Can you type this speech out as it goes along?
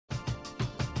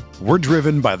We're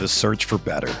driven by the search for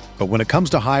better. But when it comes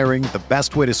to hiring, the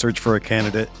best way to search for a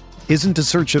candidate isn't to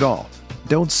search at all.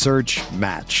 Don't search,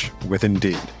 match with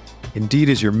Indeed. Indeed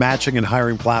is your matching and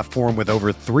hiring platform with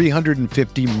over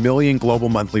 350 million global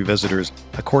monthly visitors,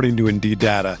 according to Indeed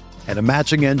data, and a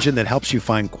matching engine that helps you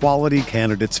find quality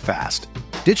candidates fast.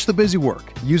 Ditch the busy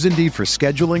work. Use Indeed for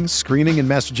scheduling, screening, and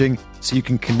messaging so you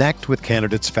can connect with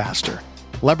candidates faster.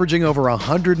 Leveraging over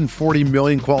 140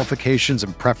 million qualifications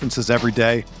and preferences every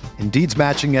day, Indeed's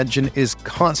matching engine is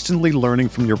constantly learning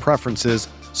from your preferences,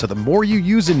 so the more you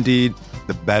use Indeed,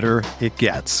 the better it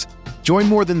gets. Join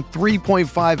more than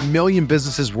 3.5 million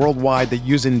businesses worldwide that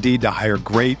use Indeed to hire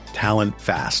great talent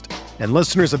fast. And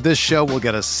listeners of this show will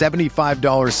get a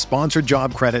 $75 sponsored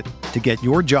job credit to get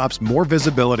your jobs more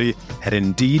visibility at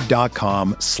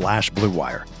Indeed.com/Blue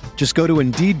Wire. Just go to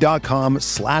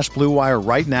Indeed.com/Blue Wire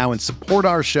right now and support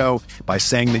our show by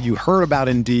saying that you heard about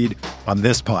Indeed on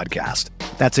this podcast.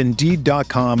 That's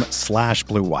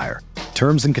Indeed.com/Blue Wire.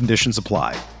 Terms and conditions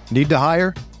apply. Need to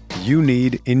hire? You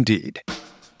need Indeed.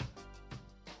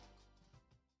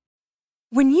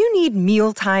 When you need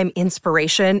mealtime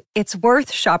inspiration, it's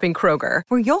worth shopping Kroger,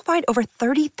 where you'll find over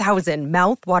 30,000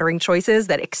 mouth-watering choices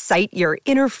that excite your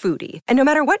inner foodie. And no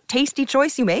matter what tasty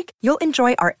choice you make, you'll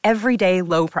enjoy our everyday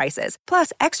low prices,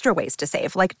 plus extra ways to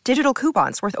save, like digital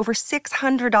coupons worth over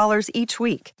 $600 each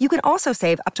week. You can also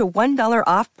save up to $1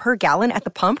 off per gallon at the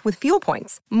pump with fuel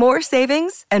points. More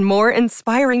savings and more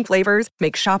inspiring flavors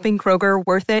make shopping Kroger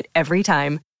worth it every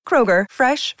time. Kroger,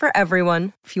 fresh for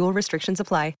everyone. Fuel restrictions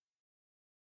apply.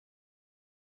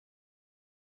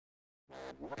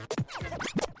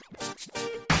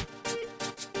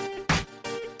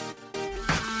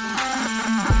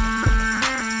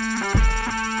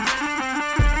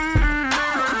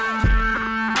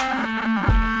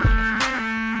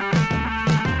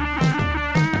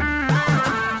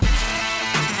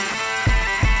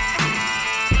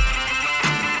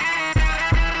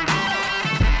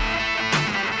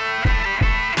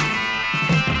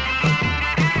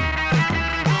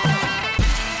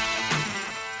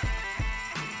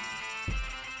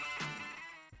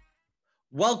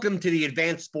 Welcome to the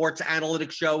Advanced Sports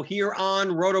Analytics Show here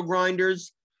on Roto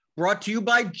Grinders, brought to you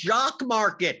by Jock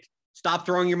Market. Stop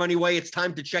throwing your money away. It's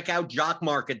time to check out Jock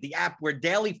Market, the app where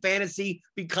daily fantasy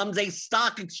becomes a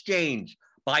stock exchange.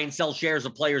 Buy and sell shares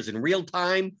of players in real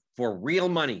time for real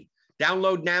money.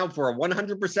 Download now for a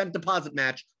 100% deposit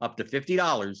match up to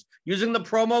 $50 using the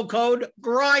promo code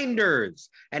GRINDERS.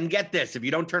 And get this, if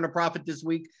you don't turn a profit this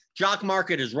week, Jock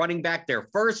Market is running back their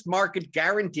first market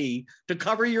guarantee to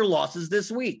cover your losses this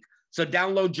week. So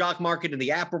download Jock Market in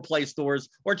the App or Play stores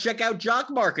or check out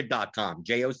jockmarket.com,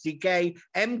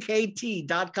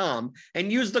 JOCKMKT.com,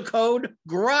 and use the code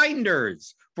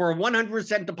GRINDERS for a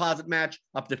 100% deposit match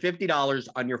up to $50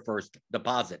 on your first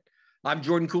deposit. I'm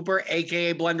Jordan Cooper,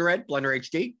 a.k.a. BlenderEd, Blender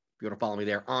HD. If you want to follow me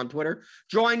there on Twitter,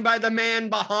 joined by the man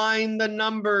behind the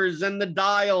numbers and the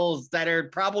dials that are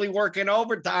probably working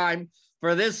overtime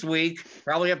for this week.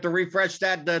 Probably have to refresh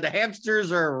that. The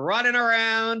hamsters are running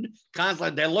around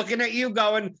constantly. They're looking at you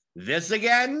going, this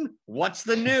again? What's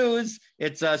the news?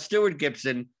 It's Stuart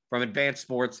Gibson from Advanced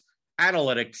Sports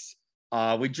Analytics.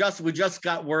 We just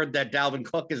got word that Dalvin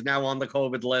Cook is now on the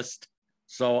COVID list.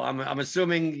 So I'm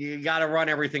assuming you got to run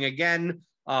everything again.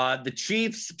 The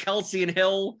Chiefs, Kelsey and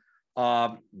Hill,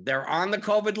 they're on the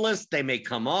COVID list. They may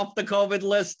come off the COVID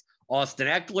list. Austin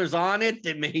Eckler's on it.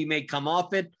 He may come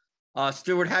off it.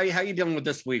 Stuart, how you dealing with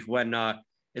this week when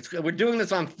we're doing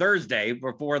this on Thursday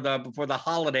before the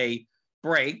holiday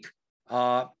break?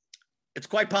 It's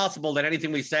quite possible that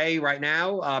anything we say right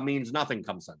now means nothing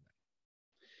come Sunday.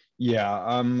 Yeah,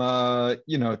 I'm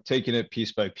taking it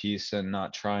piece by piece and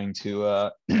not trying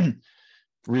to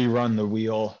rerun the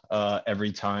wheel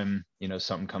every time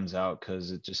something comes out,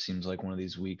 because it just seems like one of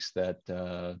these weeks that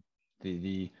the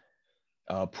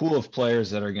pool of players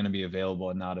that are going to be available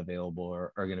and not available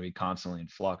are going to be constantly in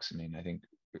flux. I mean, I think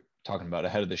talking about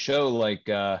ahead of the show,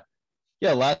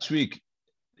 last week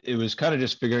it was kind of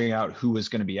just figuring out who was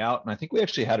going to be out. And I think we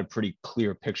actually had a pretty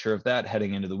clear picture of that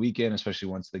heading into the weekend, especially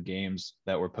once the games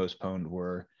that were postponed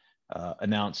were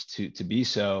announced to be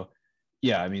so.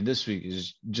 Yeah, I mean, this week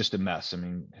is just a mess. I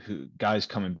mean, guys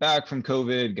coming back from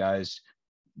COVID, guys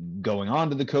going on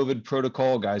to the COVID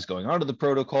protocol, guys going onto the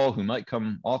protocol who might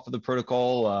come off of the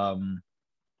protocol.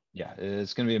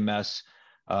 It's going to be a mess.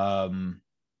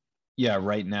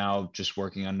 Right now, just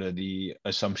working under the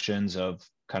assumptions of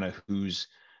kind of who's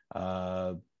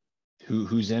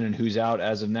in and who's out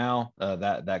as of now.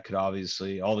 That could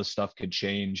obviously, all this stuff could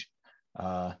change.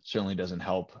 Certainly doesn't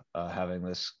help having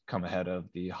this come ahead of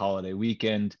the holiday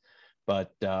weekend.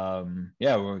 But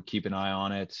yeah, we'll keep an eye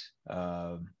on it.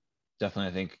 Definitely,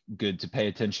 I think good to pay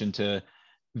attention to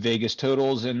Vegas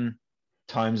totals in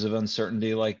times of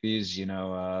uncertainty like these.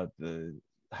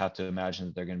 Have to imagine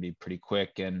that they're going to be pretty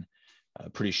quick and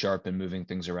pretty sharp in moving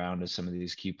things around as some of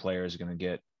these key players are going to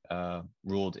get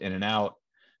ruled in and out.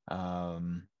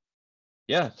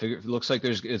 It looks like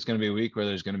it's going to be a week where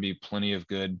there's going to be plenty of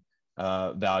good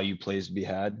value plays to be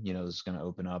had. This is going to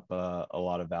open up a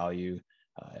lot of value.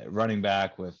 Running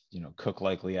back with Cook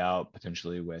likely out,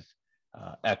 potentially with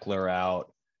Eckler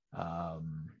out.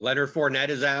 Leonard Fournette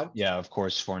is out. Yeah, of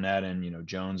course, Fournette and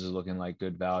Jones is looking like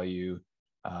good value.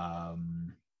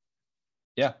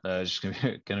 It's just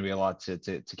gonna be a lot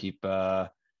to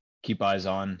keep eyes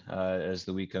on as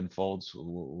the week unfolds.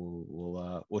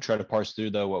 We'll try to parse through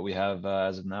though what we have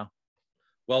as of now.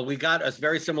 Well, we got a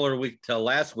very similar week to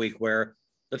last week where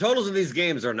the totals of these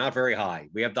games are not very high.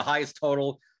 We have the highest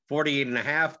total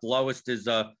 48.5. The lowest is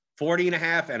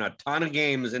 40.5, and a ton of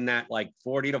games in that like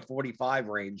 40 to 45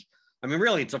 range. I mean,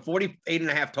 really, it's a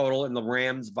 48.5 total in the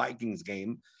Rams-Vikings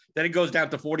game. Then it goes down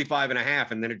to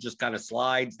 45.5, and then it just kind of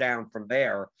slides down from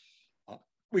there.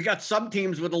 We got some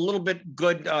teams with a little bit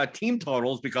good team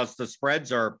totals because the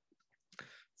spreads are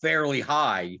fairly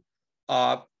high.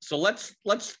 So let's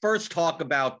first talk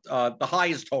about the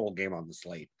highest total game on the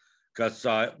slate, because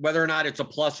whether or not it's a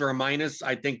plus or a minus,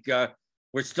 I think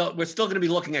we're still going to be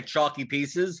looking at chalky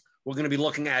pieces. We're going to be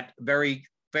looking at very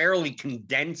fairly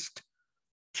condensed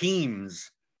teams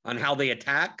on how they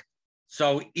attack.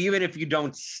 So even if you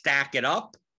don't stack it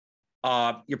up,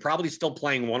 you're probably still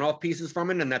playing one-off pieces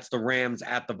from it, and that's the Rams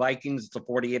at the Vikings. It's a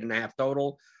 48.5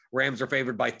 total. Rams are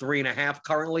favored by 3.5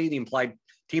 currently. The implied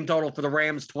team total for the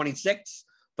Rams, 26.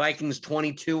 Vikings,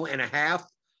 22.5.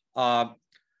 I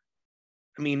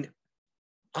mean,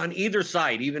 on either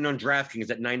side, even on DraftKings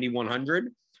at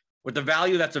 9,100, with the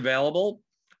value that's available,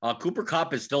 Cooper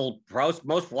Kupp is still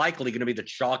most likely going to be the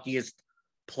chalkiest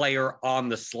player on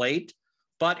the slate.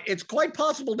 But it's quite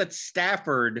possible that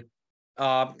Stafford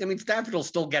will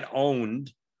still get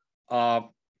owned.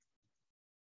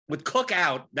 With Cook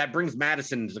out, that brings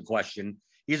Madison into the question.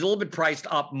 He's a little bit priced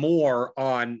up more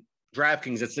on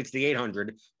DraftKings at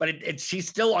 6,800, but he's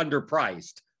still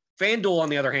underpriced. FanDuel, on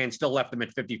the other hand, still left him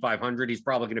at 5,500. He's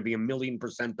probably going to be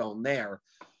 1,000,000% owned there.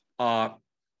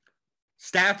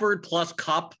 Stafford plus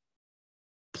Kupp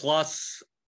plus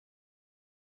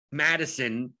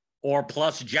Madison or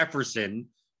plus Jefferson.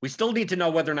 We still need to know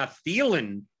whether or not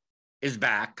Thielen is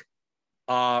back.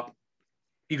 You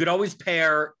could always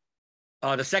pair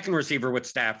the second receiver with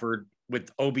Stafford with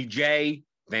OBJ,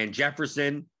 Van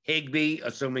Jefferson, Higbee,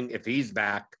 assuming if he's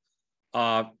back.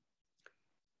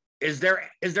 Is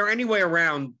there any way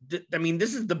around? I mean,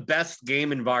 this is the best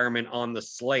game environment on the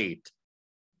slate.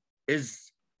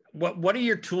 What do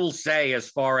your tools say as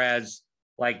far as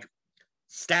like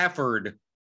Stafford,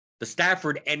 the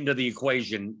Stafford end of the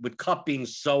equation with Kupp being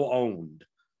so owned?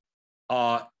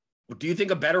 Do you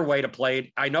think a better way to play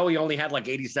it? I know he only had like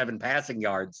 87 passing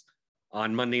yards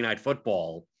on Monday Night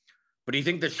Football, but do you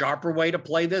think the sharper way to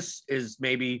play this is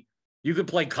maybe you could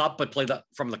play Kupp but play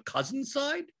from the Cousins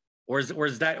side, or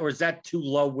is that too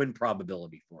low win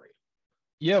probability for you?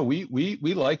 Yeah, we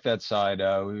like that side.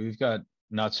 We've got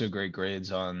not so great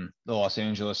grades on the Los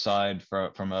Angeles side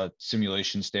from a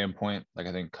simulation standpoint. Like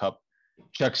I think Kupp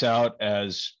checks out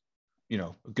as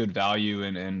a good value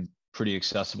and pretty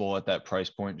accessible at that price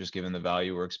point, just given the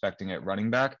value we're expecting at running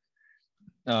back.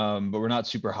 But we're not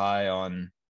super high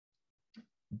on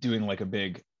doing like a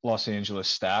big Los Angeles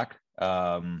stack.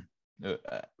 But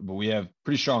we have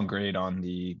pretty strong grade on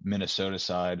the Minnesota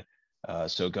side.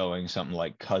 So going something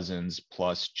like Cousins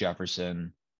plus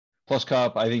Jefferson plus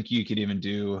Kupp. I think you could even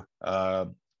do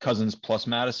Cousins plus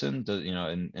Madison.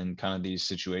 In kind of these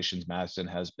situations, Madison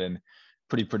has been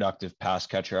pretty productive pass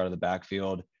catcher out of the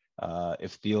backfield.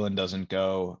 If Thielen doesn't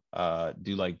go,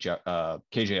 do like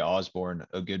KJ Osborne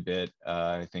a good bit.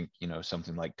 I think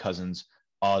something like Cousins,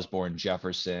 Osborne,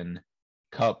 Jefferson,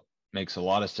 Kupp makes a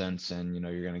lot of sense, and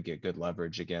you're going to get good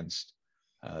leverage against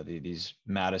these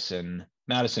Madison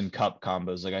Kupp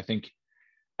combos. Like I think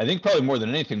probably more than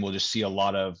anything, we'll just see a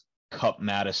lot of Kupp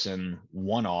Madison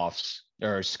one-offs,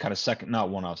 or kind of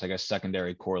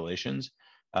secondary correlations.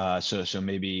 So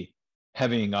maybe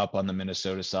heavying up on the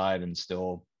Minnesota side and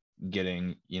still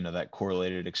getting that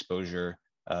correlated exposure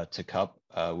to Kupp,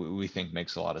 we think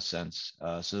makes a lot of sense.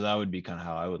 So that would be kind of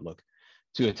how I would look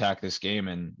to attack this game.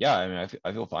 And yeah, I mean,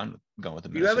 I feel fine with going with the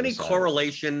Minnesota. Do you have any side.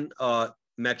 correlation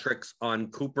metrics on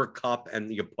Cooper Kupp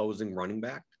and the opposing running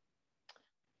back?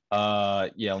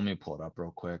 Yeah, let me pull it up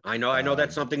real quick. I know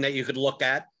that's something that you could look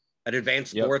at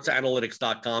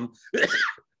advancedsportsanalytics.com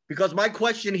because my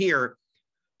question here,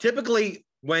 typically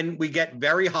when we get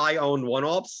very high owned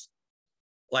one-offs,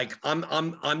 like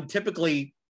I'm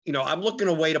typically, I'm looking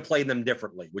a way to play them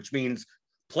differently, which means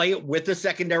play it with a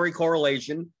secondary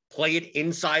correlation, play it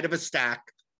inside of a stack,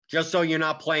 just so you're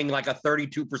not playing like a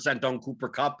 32% on Cooper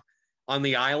Kupp on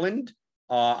the island.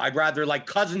 I'd rather like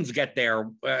Cousins get there,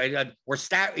 or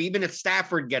even if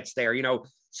Stafford gets there,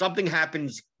 something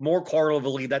happens more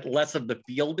correlatively that less of the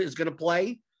field is going to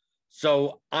play.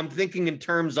 So I'm thinking in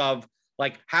terms of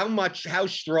like how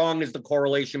strong is the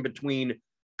correlation between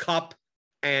Kupp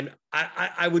and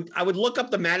I would look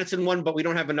up the Madison one, but we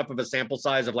don't have enough of a sample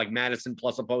size of like Madison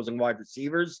plus opposing wide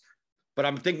receivers. But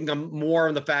I'm thinking more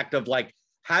on the fact of like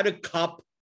how to Kupp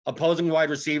opposing wide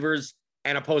receivers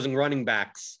and opposing running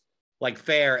backs like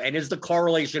fair, and is the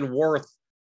correlation worth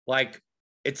like?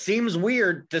 It seems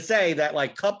weird to say that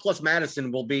like Kupp plus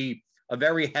Madison will be a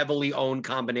very heavily owned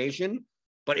combination,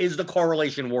 but is the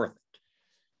correlation worth it?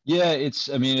 Yeah, it's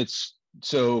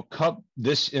so Kupp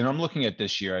and I'm looking at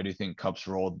this year. I do think Kupp's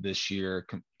role this year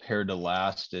compared to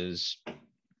last is,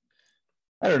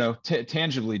 I don't know,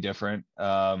 tangibly different.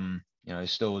 He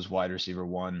still was wide receiver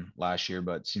 1 last year,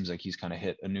 but it seems like he's kind of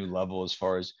hit a new level as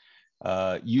far as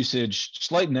usage.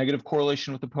 Slight negative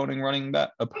correlation with opponent running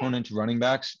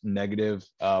backs, negative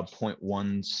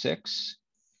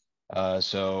 0.16.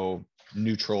 So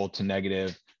neutral to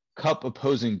negative. Kupp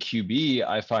opposing QB,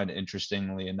 I find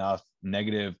interestingly enough,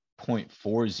 negative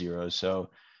 0.40. So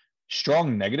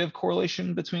strong negative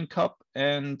correlation between Kupp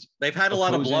and they've had a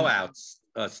lot of blowouts,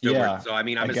 Stewart. Yeah, so I'm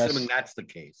assuming that's the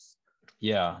case.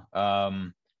 Yeah.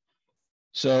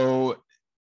 So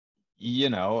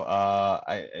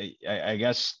I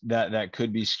guess that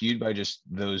could be skewed by just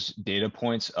those data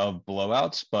points of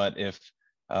blowouts. But if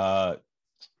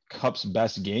Kupp's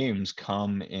best games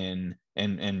come in,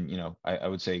 and I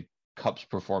would say Kupp's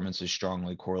performance is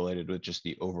strongly correlated with just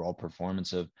the overall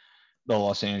performance of the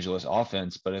Los Angeles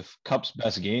offense. But if Kupp's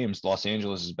best games, Los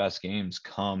Angeles's best games,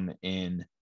 come in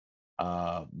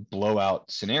blowout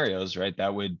scenarios, right,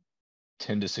 that would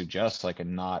tend to suggest like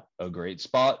not a great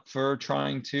spot for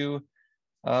trying to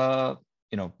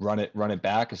run it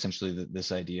back. Essentially,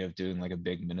 this idea of doing like a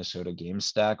big Minnesota game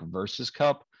stack versus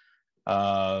Kupp.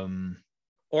 Or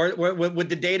would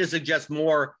the data suggest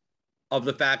more of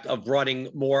the fact of running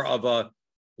more of a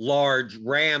large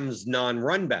Rams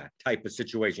non-run back type of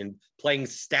situation, playing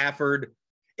Stafford?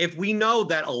 If we know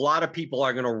that a lot of people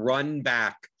are going to run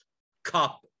back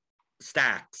Kupp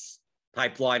stacks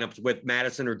type lineups with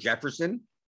Madison or Jefferson,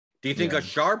 do you think a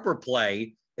sharper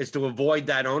play is to avoid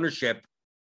that ownership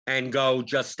and go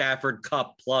just Stafford,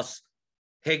 Kupp plus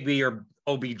Higbee or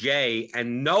OBJ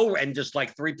and just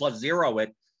like 3+0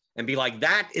 it and be like,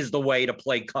 that is the way to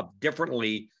play Kupp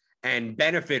differently and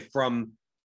benefit from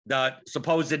the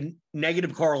supposed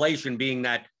negative correlation being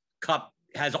that Kupp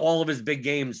has all of his big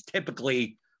games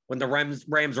typically when the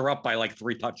Rams are up by like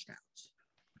 3 touchdowns?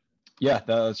 Yeah,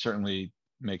 that certainly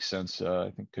makes sense.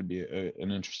 I think could be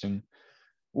an interesting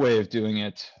way of doing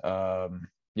it.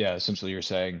 Essentially you're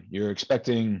saying you're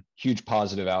expecting huge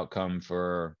positive outcome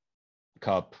for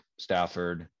Kupp,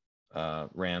 Stafford,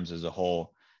 Rams as a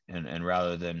whole, and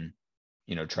rather than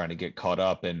trying to get caught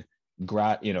up and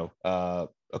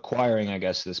acquiring, I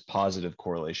guess, this positive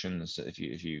correlation, if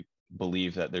you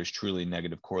believe that there's truly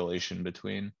negative correlation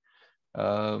between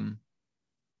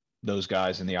those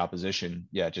guys in the opposition,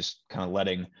 just kind of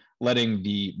letting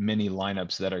the mini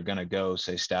lineups that are going to go,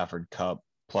 say Stafford, Kupp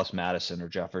plus Madison or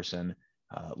Jefferson,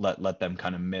 let them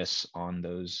kind of miss on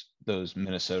those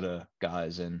Minnesota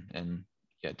guys and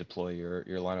deploy your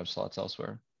lineup slots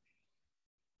elsewhere.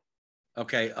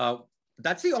 Okay,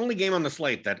 that's the only game on the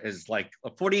slate that is like a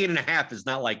 48.5 is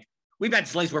not like we've had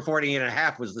slates where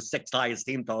 48.5 was the 6th highest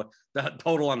team the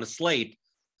total on the slate.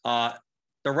 The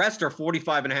rest are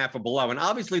 45.5 or below, and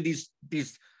obviously these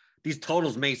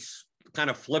totals may kind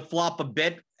of flip flop a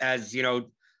bit as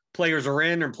players are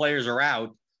in and players are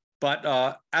out. But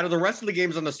out of the rest of the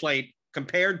games on the slate,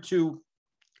 compared to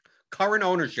current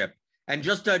ownership, and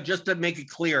just to make it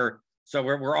clear, so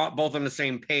we're all both on the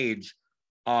same page.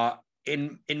 I'm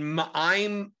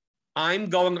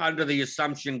going under the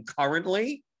assumption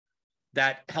currently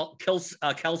that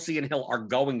Kelsey and Hill are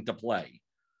going to play.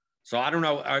 So I don't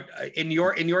know. In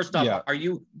your stuff, are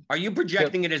you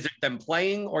projecting it as if them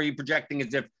playing, or are you projecting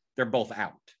as if they're both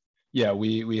out? Yeah,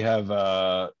 we have.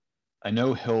 I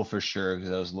know Hill for sure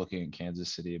because I was looking at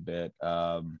Kansas City a bit.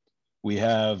 We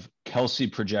have Kelsey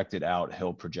projected out,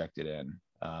 Hill projected in.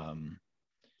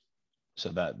 So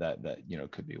that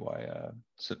could be why.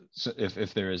 So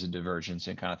if there is a divergence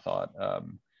in kind of thought,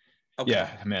 okay. Yeah,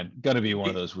 man, gonna be one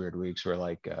of those weird weeks where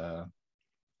like,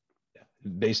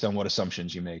 based on what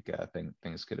assumptions you make,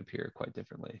 things could appear quite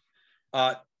differently.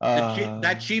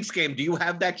 That Chiefs game, do you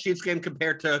have that Chiefs game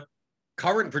compared to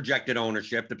current projected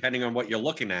ownership, depending on what you're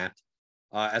looking at,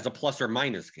 as a plus or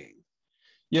minus game?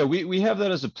 Yeah, we have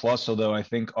that as a plus, although I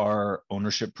think our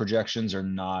ownership projections are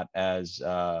not as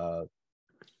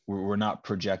we're not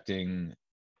projecting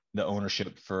the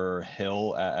ownership for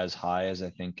Hill as high as I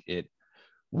think it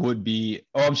would be.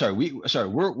 Oh, I'm sorry.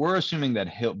 We're assuming that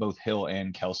both Hill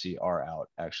and Kelsey are out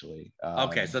actually.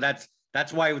 Okay, so that's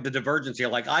why the divergence here.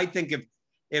 Like, I think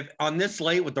if on this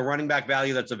slate with the running back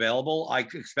value that's available, I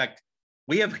expect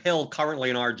we have Hill currently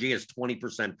in RG as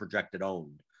 20% projected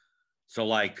owned. So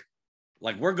like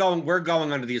we're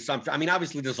going under the assumption. I mean,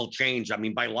 obviously this will change. I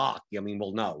mean, by lock. I mean,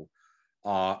 we'll know.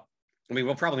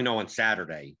 We'll probably know on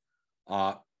Saturday.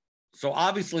 So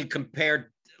obviously compared,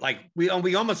 like we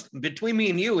almost, between me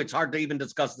and you, it's hard to even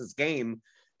discuss this game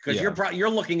because you're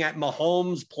looking at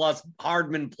Mahomes plus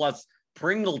Hardman plus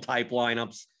Pringle type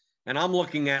lineups, and I'm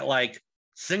looking at like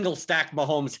single stack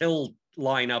Mahomes Hill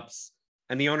lineups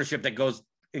and the ownership that goes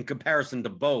in comparison to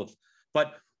both.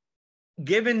 But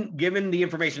given the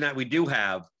information that we do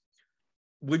have,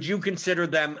 would you consider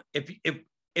them,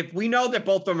 if we know that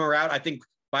both of them are out? I think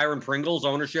Byron Pringle's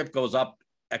ownership goes up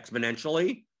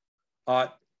exponentially.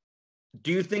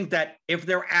 Do you think that if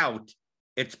they're out,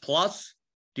 it's plus?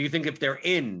 Do you think if they're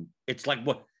in, it's like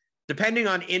what? Depending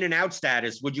on in and out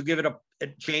status, would you give it a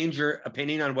change your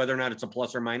opinion on whether or not it's a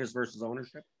plus or minus versus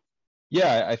ownership?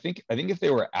 Yeah, I think if they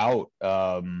were out,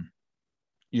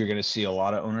 you're going to see a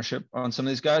lot of ownership on some of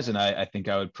these guys, and I think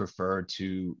I would prefer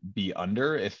to be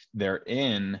under. If they're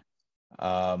in,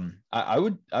 I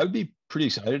would be pretty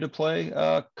excited to play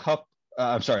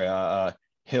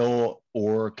Hill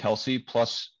or Kelsey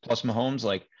plus Mahomes.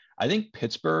 Like, I think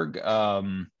Pittsburgh,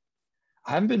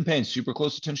 I haven't been paying super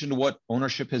close attention to what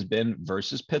ownership has been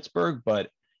versus Pittsburgh, but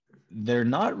they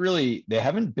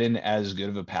haven't been as good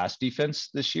of a pass defense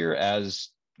this year as,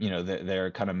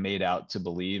 they're kind of made out to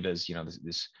believe as,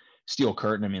 this steel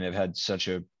curtain. I mean, they've had such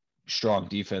a strong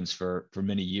defense for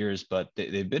many years, but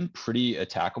they've been pretty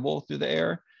attackable through the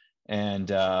air. And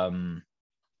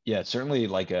it's certainly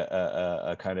like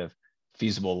a kind of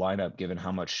feasible lineup given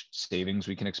how much savings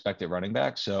we can expect at running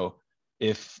back. So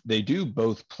if they do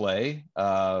both play,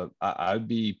 I'd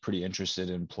be pretty interested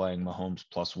in playing Mahomes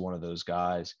plus one of those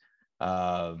guys.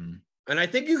 And I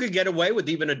think you could get away with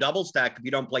even a double stack if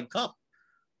you don't play Kupp.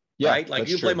 Yeah, right? Like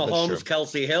you play Mahomes,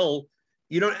 Kelsey, Hill.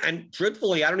 You don't, and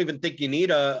truthfully, I don't even think you need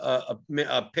a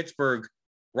Pittsburgh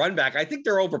run back. I think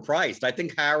they're overpriced. I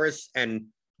think Harris and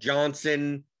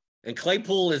Johnson and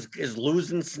Claypool is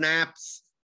losing snaps.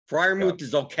 Freiermuth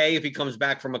is okay if he comes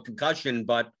back from a concussion,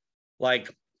 but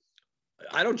like,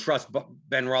 I don't trust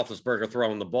Ben Roethlisberger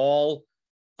throwing the ball.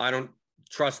 I don't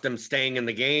trust them staying in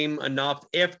the game enough.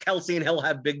 If Kelsey and Hill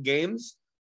have big games,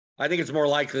 I think it's more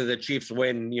likely the Chiefs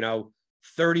win,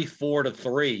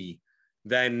 34-3,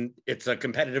 then it's a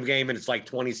competitive game and it's like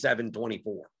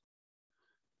 27-24.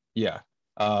 Yeah.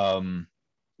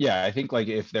 I think like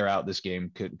if they're out, this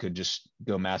game could just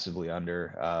go massively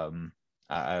under.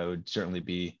 I would certainly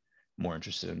be more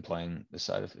interested in playing this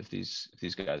side if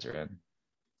these guys are in.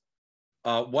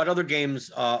 What other games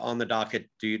on the docket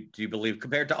do you believe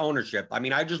compared to ownership? I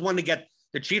mean, I just wanted to get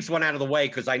the Chiefs one out of the way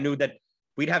because I knew that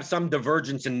we'd have some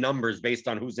divergence in numbers based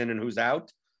on who's in and who's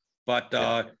out. But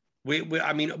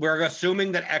we're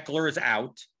assuming that Eckler is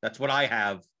out. That's what I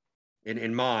have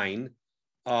in mind.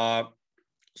 So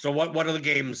what other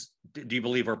games do you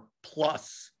believe are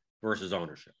plus versus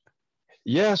ownership?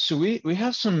 Yeah, so we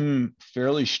have some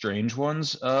fairly strange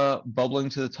ones bubbling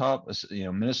to the top.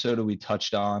 Minnesota we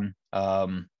touched on.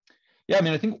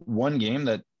 I think one game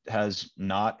that has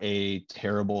not a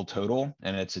terrible total,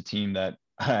 and it's a team that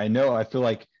I feel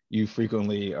like you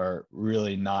frequently are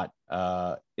really not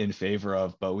in favor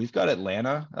of, but we've got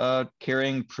Atlanta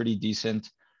carrying pretty decent,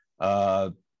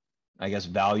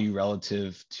 value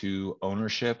relative to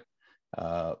ownership.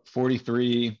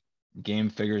 43 game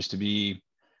figures to be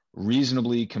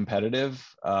reasonably competitive.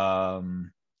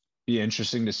 Be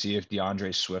interesting to see if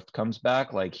DeAndre Swift comes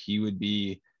back. Like, he would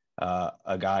be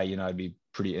a guy, I'd be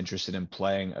pretty interested in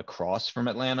playing across from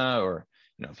Atlanta, or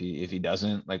if he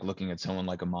doesn't, like looking at someone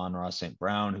like Amon-Ra St.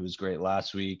 Brown, who was great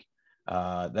last week.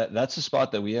 That's a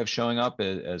spot that we have showing up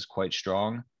as quite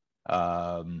strong.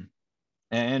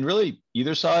 And really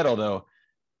either side, although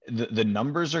the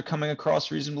numbers are coming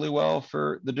across reasonably well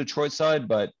for the Detroit side,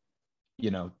 but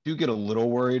do get a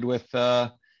little worried with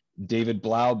David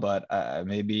Blau, but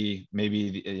maybe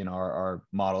our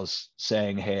models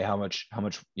saying, hey, how much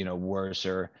worse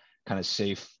or kind of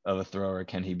safe of a thrower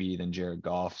can he be than Jared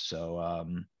Goff? So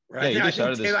Right. Yeah, either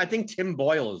side of this. I think Tim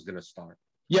Boyle is going to start.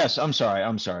 Yes, I'm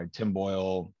sorry. Tim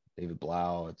Boyle, David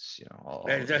Blau. It's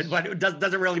But it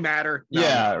doesn't really matter.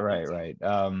 Yeah, right.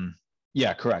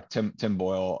 Yeah, correct. Tim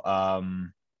Boyle.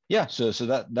 Yeah, so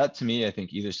that to me, I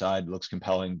think either side looks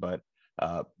compelling, but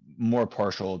more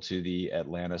partial to the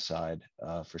Atlanta side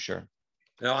for sure.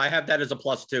 No, I have that as a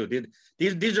plus too.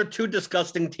 These are two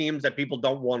disgusting teams that people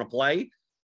don't want to play,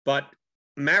 but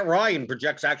Matt Ryan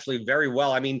projects actually very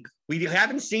well. I mean, we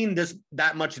haven't seen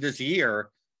that much this year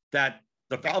that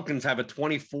the Falcons have a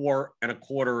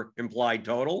 24.25 implied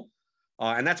total,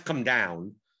 and that's come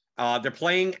down. They're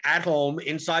playing at home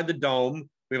inside the dome.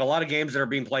 We have a lot of games that are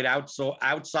being played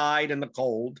outside in the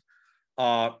cold.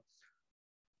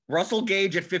 Russell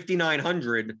Gage at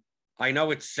 5,900. I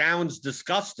know it sounds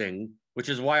disgusting, which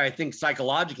is why I think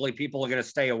psychologically people are going to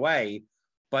stay away.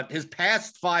 But his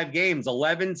past 5 games,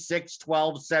 11, 6,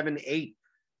 12, 7, 8,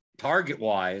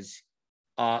 target-wise,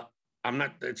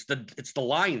 it's the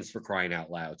Lions for crying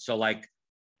out loud. So like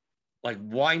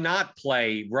why not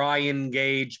play Ryan,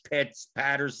 Gage, Pitts,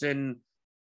 Patterson,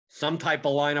 some type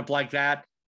of lineup like that?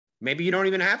 Maybe you don't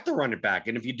even have to run it back.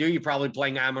 And if you do, you're probably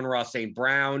playing Amon-Ra St.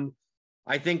 Brown.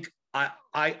 I think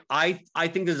I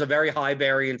think there's a very high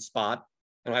variance spot,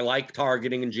 and I like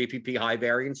targeting in GPP high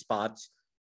variance spots.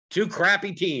 2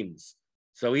 crappy teams.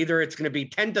 So either it's going to be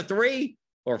 10-3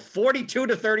 or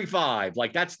 42-35.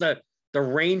 Like that's the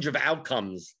range of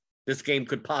outcomes this game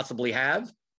could possibly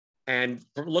have. And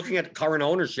from looking at current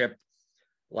ownership,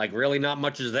 like really not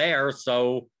much is there.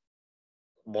 So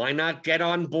why not get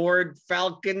on board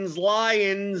Falcons,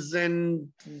 Lions, and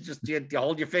just you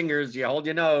hold your fingers, you hold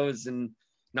your nose. And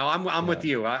no, I'm with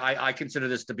you. I consider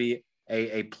this to be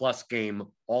a plus game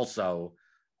also.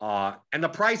 And the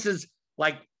prices,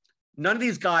 like none of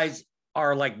these guys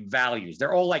are like values.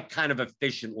 They're all like kind of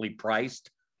efficiently priced,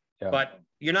 but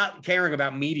you're not caring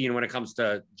about median when it comes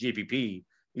to GPP.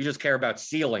 You just care about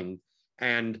ceiling.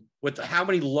 And with how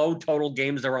many low total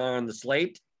games there are on the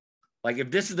slate, like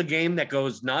if this is the game that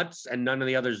goes nuts and none of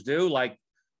the others do, like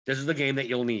this is the game that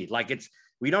you'll need. Like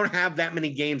we don't have that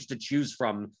many games to choose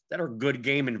from that are good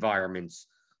game environments,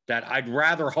 that I'd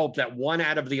rather hope that 1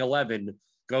 out of the 11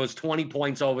 goes 20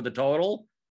 points over the total.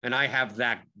 And I have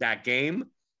that game.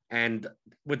 And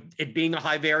with it being a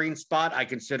high variance spot, I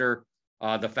consider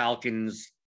the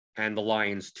Falcons and the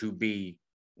Lions to be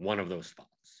one of those spots.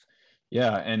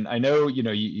 Yeah. And I know,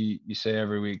 you say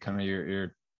every week kind of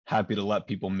you're happy to let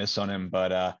people miss on him,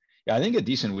 but I think a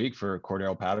decent week for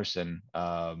Cordell Patterson.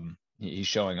 He's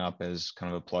showing up as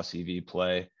kind of a plus EV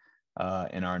play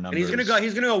in our numbers. And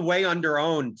he's gonna go way under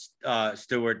owned,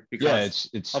 Stuart, because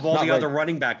it's of all the other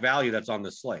running back value that's on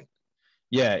the slate.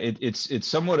 Yeah, it's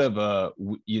somewhat of a,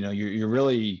 you're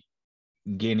really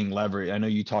gaining leverage. I know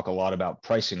you talk a lot about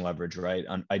pricing leverage, right?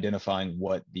 On identifying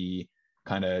what the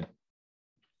kind of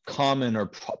common or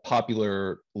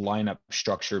popular lineup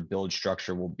build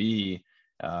structure will be.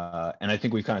 And I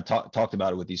think we've kind of talked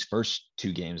about it with these first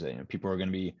 2 games that people are going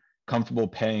to be comfortable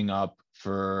paying up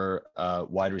for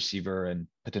wide receiver and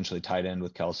potentially tight end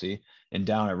with Kelsey, and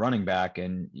down at running back.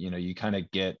 And, you kind of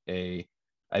get I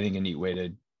think a neat way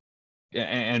to,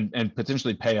 and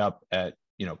potentially pay up at,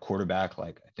 quarterback.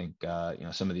 Like I think,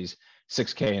 some of these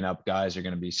 6K and up guys are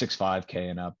going to be 6.5K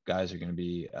and up guys are going to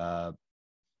be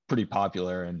pretty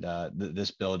popular. And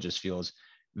this build just feels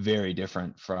very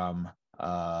different from,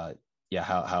 how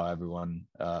everyone,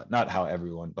 not how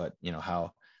everyone, but,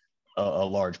 how a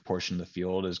large portion of the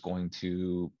field is going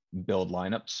to build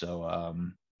lineups. So,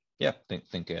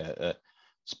 think a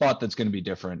spot that's going to be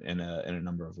different in a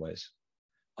number of ways.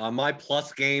 My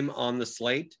plus game on the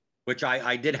slate, which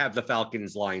I did have the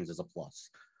Falcons Lions as a plus.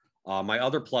 My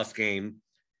other plus game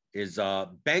is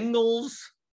Bengals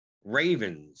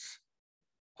Ravens.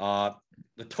 The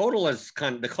total has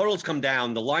come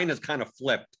down. The line has kind of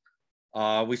flipped.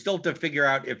 We still have to figure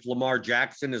out if Lamar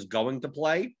Jackson is going to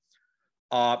play.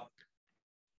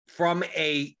 From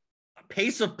a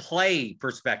pace of play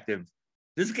perspective,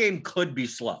 this game could be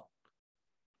slow,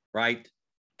 right?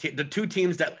 The 2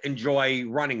 teams that enjoy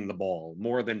running the ball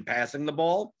more than passing the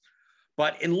ball.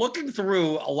 But in looking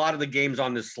through a lot of the games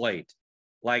on this slate,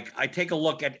 like I take a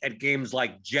look at games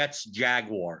like Jets,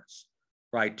 Jaguars,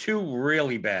 right? 2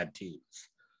 really bad teams.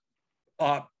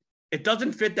 It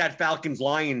doesn't fit that Falcons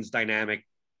Lions dynamic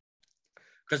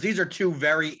because these are 2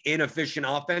 very inefficient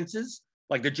offenses.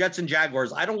 Like the Jets and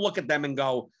Jaguars, I don't look at them and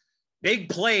go, big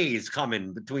plays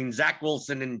coming between Zach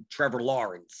Wilson and Trevor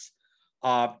Lawrence.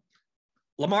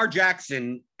 Lamar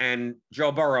Jackson and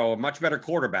Joe Burrow are much better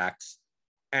quarterbacks.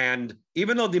 And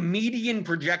even though the median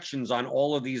projections on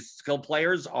all of these skill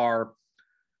players are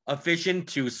efficient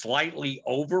to slightly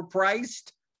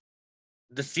overpriced,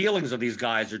 the ceilings of these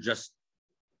guys are just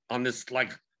on this,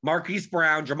 like Marquise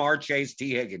Brown, Jamar Chase,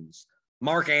 T. Higgins,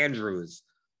 Mark Andrews,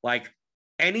 like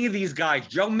any of these guys,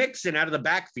 Joe Mixon out of the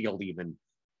backfield, even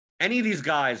any of these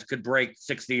guys could break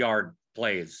 60-yard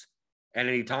plays at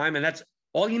any time. And that's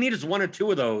all you need is one or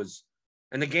two of those.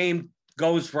 And the game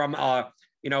goes from, a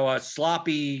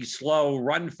sloppy, slow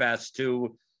run fest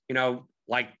to,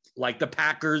 like the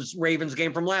Packers Ravens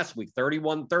game from last week,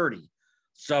 31-30.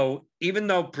 So even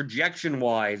though projection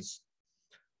wise,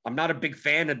 I'm not a big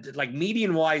fan of, like,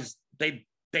 median wise, they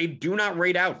do not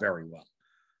rate out very well.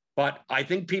 But I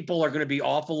think people are going to be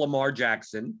off of Lamar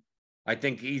Jackson. I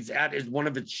think he's at one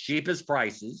of its cheapest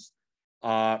prices.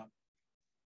 I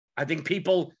think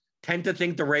people tend to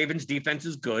think the Ravens defense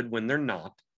is good when they're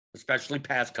not, especially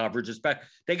pass coverage.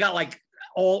 They got like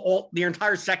all the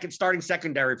entire starting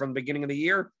secondary from the beginning of the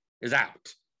year is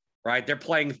out, right? They're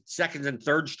playing second and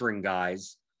third string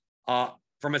guys.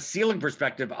 From a ceiling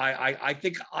perspective, I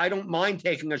think I don't mind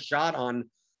taking a shot on,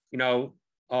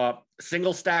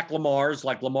 single stack Lamars,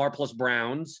 like Lamar plus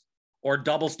Browns, or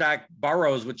double stack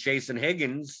Burrows with Chase and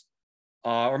Higgins,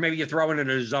 or maybe you throw in an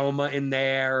Uzoma in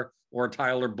there or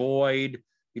Tyler Boyd.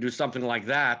 You do something like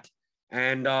that,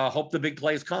 and hope the big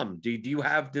plays come. Do you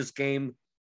have this game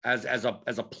as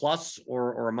a plus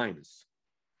or a minus?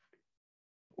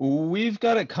 We've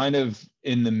got it kind of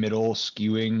in the middle,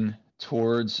 skewing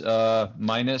towards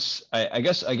minus. I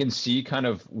guess I can see kind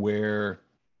of where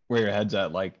your head's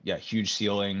at. Like, yeah, huge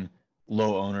ceiling,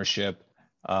 low ownership.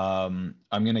 I'm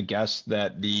gonna guess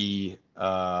that the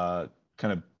kind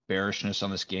of bearishness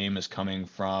on this game is coming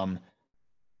from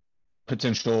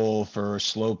potential for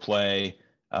slow play.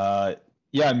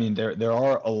 Yeah, I mean, there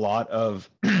are a lot of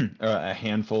a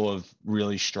handful of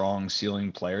really strong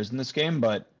ceiling players in this game,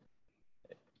 but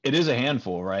it is a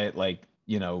handful, right? Like,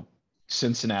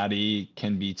 Cincinnati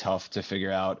can be tough to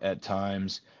figure out at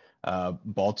times.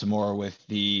 Baltimore, with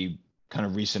the kind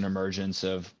of recent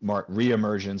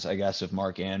reemergence, I guess, of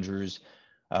Mark Andrews,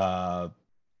 Brown,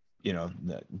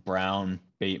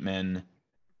 Bateman,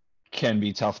 can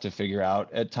be tough to figure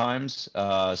out at times.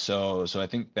 So I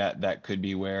think that could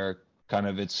be where kind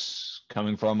of it's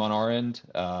coming from on our end.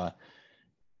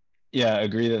 Yeah, I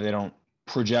agree that they don't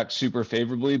project super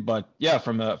favorably, but yeah,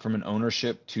 from an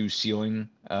ownership to ceiling,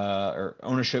 or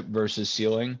ownership versus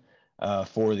ceiling,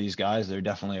 for these guys, there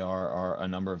definitely are a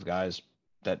number of guys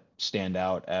that stand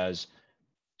out as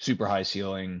super high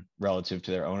ceiling relative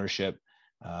to their ownership.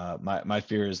 My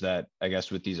fear is that, I guess,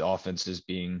 with these offenses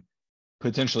being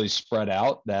potentially spread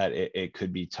out, that it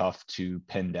could be tough to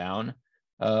pin down.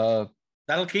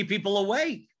 That'll keep people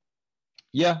away.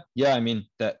 Yeah. I mean,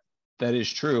 that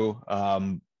is true.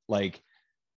 Like,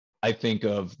 I think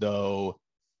of, though,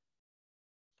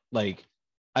 like,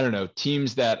 I don't know,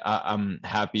 teams that I'm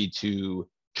happy to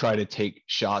try to take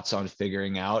shots on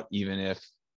figuring out, even if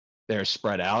they're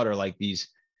spread out, or like these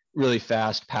really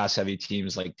fast pass heavy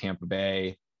teams like Tampa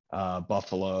Bay,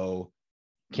 Buffalo,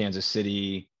 Kansas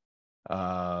City,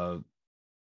 less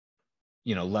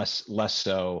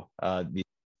so the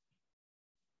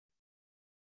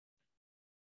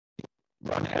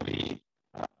run heavy,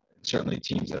 certainly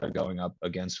teams that are going up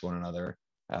against one another.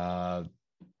 So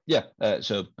I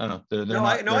don't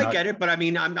know. I get it, but I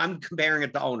mean, I'm comparing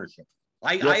it to ownership.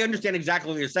 I understand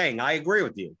exactly what you're saying. I agree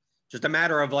with you. Just a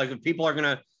matter of, like, if people are going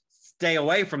to stay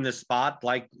away from this spot,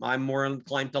 like, I'm more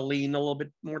inclined to lean a little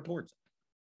bit more towards it.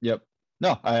 Yep.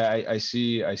 No, I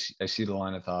see the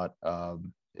line of thought.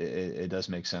 It does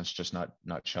make sense, just not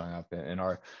showing up in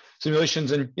our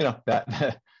simulations. And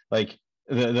that like,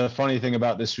 the funny thing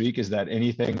about this week is that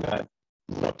anything that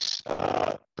looks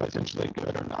potentially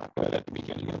good or not good at the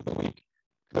beginning of the week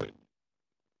could.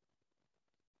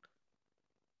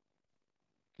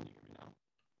 Can you hear me now?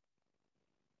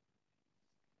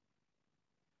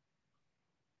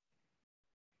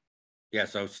 Yeah,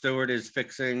 so Stuart is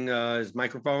fixing his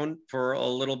microphone for a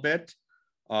little bit,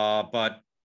 but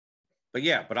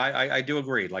I do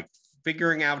agree. Like,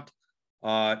 figuring out,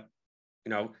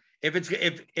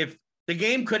 if the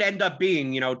game could end up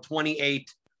being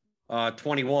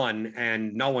 28-21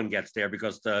 and no one gets there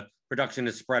because the production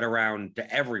is spread around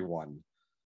to everyone.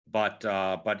 But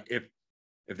if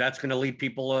that's going to lead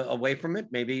people away from it,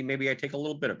 maybe I take a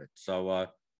little bit of it. So.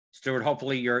 Stuart,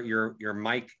 hopefully your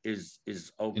mic is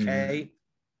okay.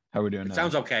 How are we doing It now?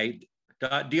 sounds okay.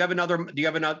 Do you have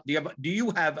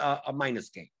a minus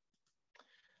game?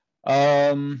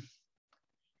 Yeah,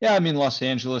 I mean, Los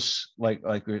Angeles, like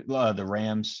the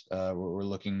Rams, we're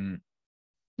looking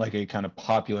like a kind of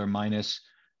popular minus.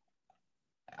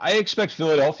 I expect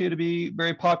Philadelphia to be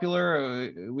very popular.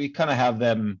 We kind of have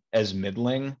them as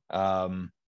middling.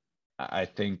 I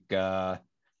think, yeah,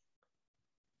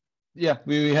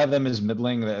 we have them as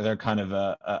middling. They're kind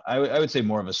of I would say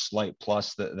more of a slight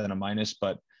plus than a minus,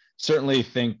 but certainly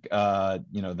think,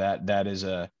 that is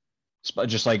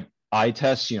just like eye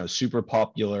tests, super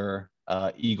popular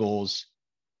Eagles.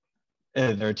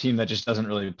 They're a team that just doesn't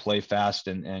really play fast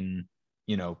and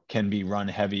can be run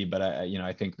heavy. But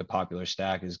I think the popular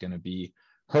stack is going to be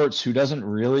Hurts, who doesn't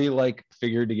really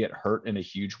figure to get hurt in a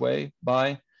huge way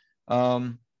by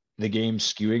the game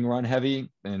skewing run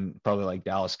heavy, and probably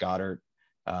Dallas Goedert,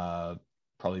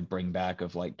 probably bring back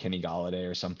of Kenny Galladay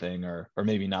or something, or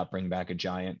maybe not bring back a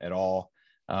giant at all.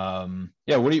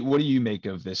 Yeah, what do you make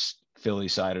of this Philly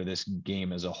side or this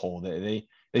game as a whole? They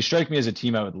strike me as a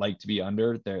team I would like to be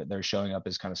under. They're showing up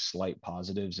as kind of slight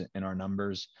positives in our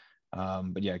numbers.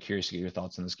 But yeah, curious to get your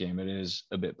thoughts on this game. It is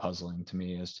a bit puzzling to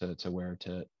me as to where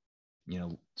to,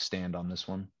 stand on this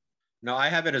one. No, I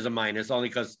have it as a minus only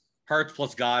because Hurts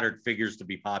plus Goddard figures to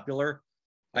be popular.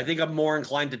 I think I'm more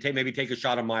inclined to maybe take a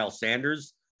shot on Miles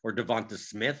Sanders or Devonta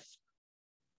Smith,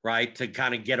 right, to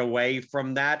kind of get away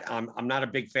from that. I'm not a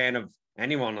big fan of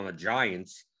anyone on the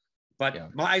Giants, but yeah.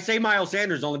 I say Miles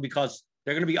Sanders only because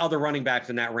there are going to be other running backs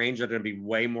in that range that are going to be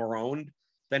way more owned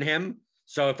than him.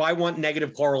 So if I want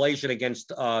negative correlation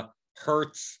against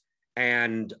Hurts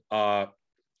and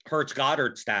Hurts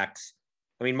Goddard stacks,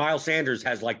 I mean, Miles Sanders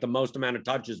has the most amount of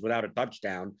touches without a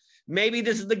touchdown. Maybe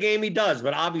this is the game he does,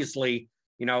 but obviously,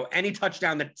 any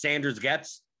touchdown that Sanders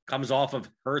gets comes off of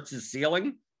Hurts'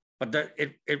 ceiling, but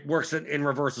it works in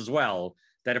reverse as well,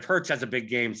 that if Hurts has a big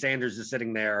game, Sanders is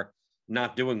sitting there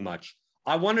not doing much.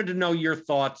 I wanted to know your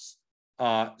thoughts,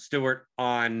 Stuart,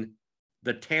 on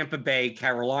the Tampa Bay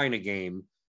Carolina game,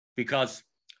 because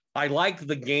I like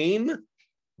the game,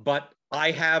 but I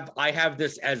have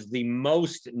this as the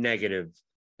most negative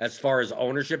as far as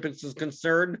ownership is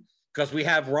concerned, because we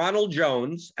have Ronald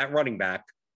Jones at running back,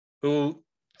 who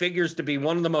figures to be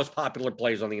one of the most popular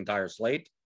plays on the entire slate,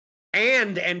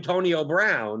 and Antonio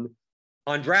Brown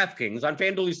on DraftKings. On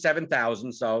FanDuel, he's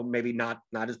 7,000, so maybe not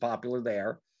as popular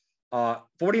there.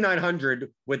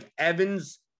 4,900 with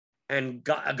Evans and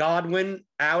Godwin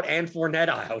out and Fournette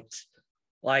out.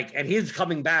 And he's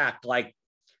coming back.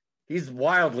 He's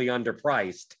wildly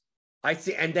underpriced. I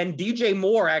see. And then DJ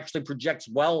Moore actually projects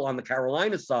well on the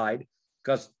Carolina side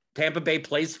because Tampa Bay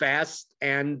plays fast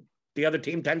and the other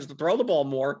team tends to throw the ball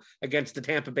more against the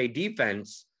Tampa Bay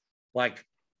defense.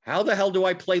 How the hell do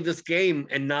I play this game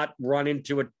and not run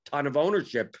into a ton of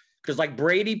ownership? Because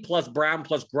Brady plus Brown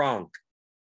plus Gronk,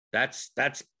 that's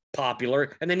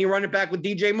popular. And then you run it back with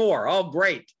DJ Moore. Oh,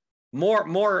 great. But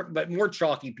more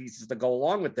chalky pieces to go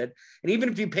along with it. And even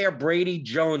if you pair Brady,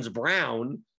 Jones,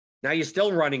 Brown, now you're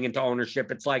still running into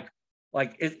ownership. It's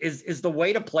is the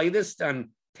way to play this on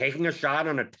taking a shot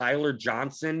on a Tyler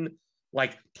Johnson,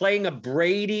 playing a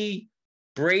Brady,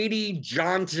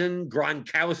 Johnson,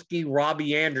 Gronkowski,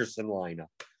 Robbie Anderson lineup,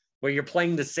 where you're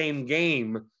playing the same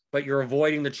game, but you're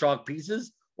avoiding the chalk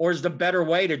pieces? Or is the better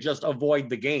way to just avoid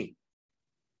the game?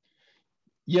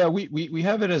 Yeah, we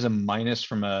have it as a minus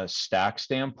from a stack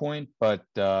standpoint, but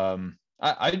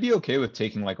I'd be okay with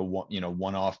taking a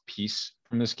one-off piece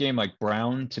from this game.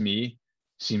 Brown to me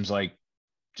seems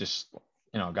just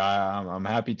guy. I'm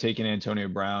happy taking Antonio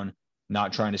Brown,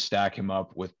 not trying to stack him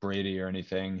up with Brady or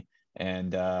anything,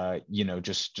 and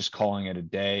just calling it a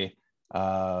day.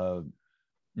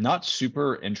 Not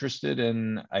super interested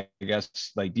in, I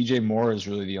guess, DJ Moore is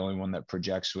really the only one that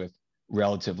projects with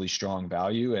relatively strong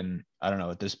value. And I don't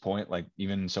know, at this point,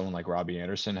 even someone like Robbie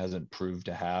Anderson hasn't proved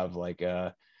to have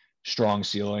a strong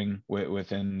ceiling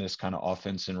within this kind of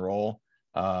offense and role.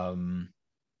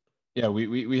 Yeah,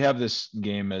 we have this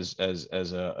game as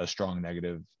a strong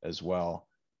negative as well.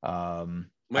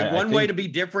 One way to be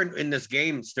different in this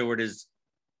game, Stuart, is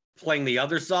playing the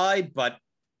other side, but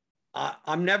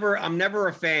I'm never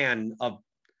a fan of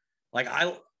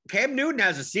Cam Newton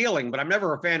has a ceiling, but I'm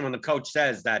never a fan when the coach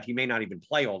says that he may not even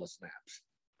play all the snaps.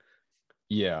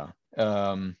 Yeah.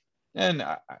 And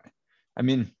I'm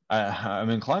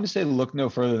inclined to say look no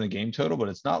further than the game total, but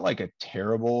it's not a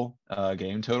terrible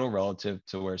game total relative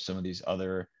to where some of these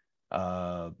other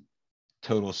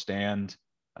totals stand.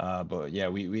 But yeah,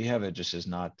 we have it just as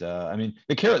not.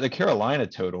 The Carolina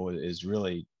total is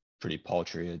really pretty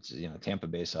paltry. It's Tampa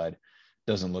Bay side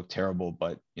doesn't look terrible,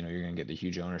 but you're going to get the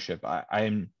huge ownership.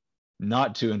 I'm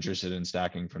not too interested in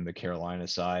stacking from the Carolina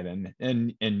side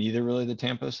and neither really the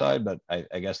Tampa side, but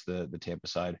I guess the Tampa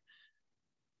side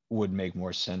would make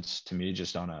more sense to me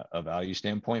just on a value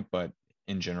standpoint. But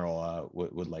in general,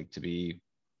 would like to be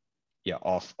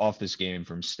off this game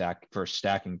for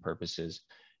stacking purposes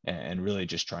and really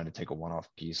just trying to take a one-off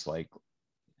piece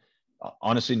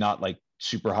honestly not like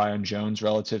super high on Jones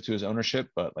relative to his ownership,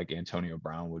 but like Antonio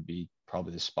Brown would be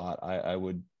probably the spot I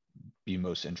would be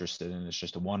most interested in. It's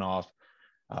just a one-off.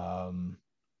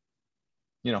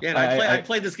 You know, Yeah, and I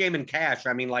played this game in cash.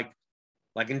 I mean, like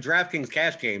in DraftKings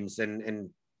cash games, and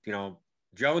you know,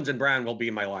 Jones and Brown will be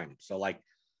in my lineup. So like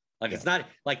it's not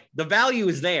like the value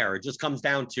is there. It just comes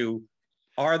down to,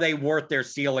 are they worth their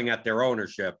ceiling at their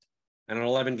ownership? And an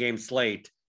 11-game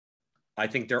slate, I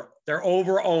think they're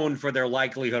over-owned for their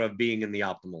likelihood of being in the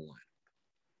optimal line.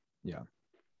 Yeah.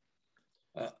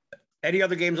 Any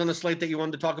other games on the slate that you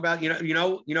wanted to talk about? You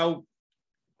know,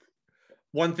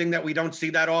 one thing that we don't see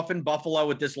that often: Buffalo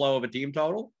with this low of a team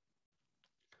total.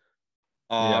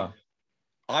 Yeah.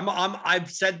 I've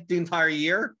said the entire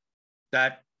year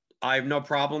that I have no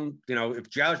problem. You know,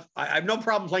 I have no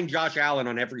problem playing Josh Allen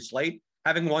on every slate,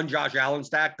 having one Josh Allen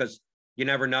stack, because you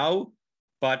never know.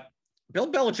 But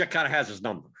Bill Belichick kind of has his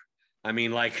number. I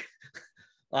mean, like,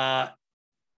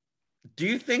 do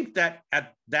you think that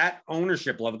at that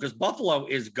ownership level, because Buffalo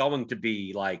is going to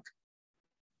be like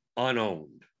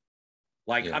unowned,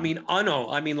 like, yeah. I mean,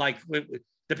 unowned. I mean, like,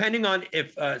 depending on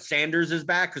if Sanders is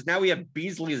back, because now we have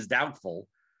Beasley is doubtful.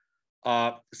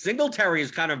 Singletary is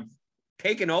kind of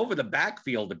taken over the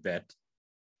backfield a bit.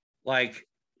 Like,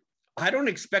 I don't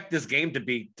expect this game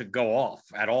to go off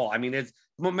at all. I mean, it's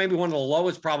maybe one of the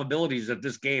lowest probabilities of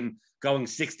this game going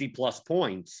 60 plus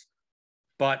points.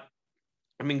 But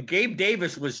I mean, Gabe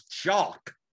Davis was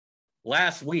chalk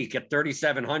last week at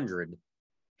 3,700.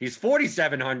 He's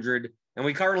 4,700, and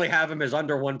we currently have him as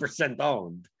under 1%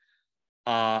 owned.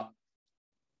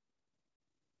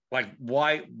 Like,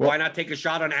 why not take a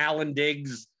shot on Allen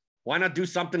Diggs? Why not do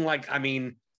something like, I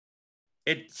mean,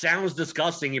 it sounds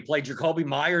disgusting. You play Jacoby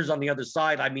Myers on the other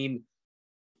side. I mean,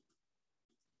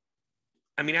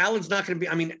 Allen's not going to be,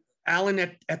 I mean, Allen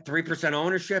at 3%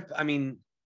 ownership. I mean,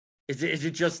 is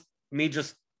it just me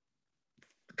just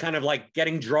kind of like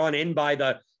getting drawn in by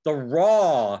the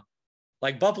raw,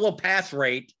 like, Buffalo pass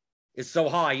rate is so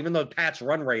high, even though Pat's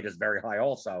run rate is very high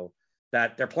also,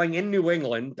 that they're playing in New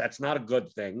England. That's not a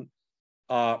good thing.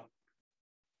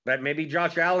 But maybe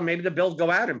Josh Allen, maybe the Bills go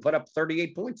out and put up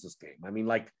 38 points this game. I mean,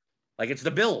 like it's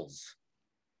the Bills.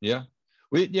 Yeah.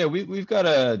 We've got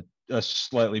a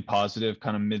slightly positive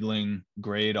kind of middling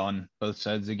grade on both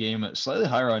sides of the game, slightly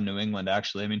higher on New England,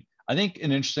 actually. I mean, I think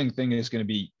an interesting thing is going to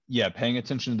be, paying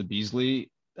attention to the Beasley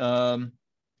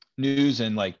news,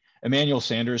 and like Emmanuel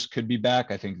Sanders could be back.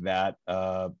 I think that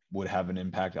would have an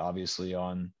impact, obviously,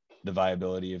 on the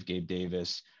viability of Gabe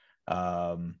Davis.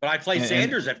 But I play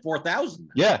Sanders at 4,000.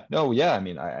 Yeah, no, yeah. I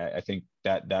mean, I think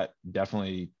that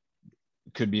definitely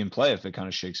could be in play if it kind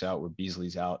of shakes out where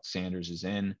Beasley's out, Sanders is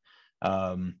in.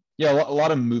 A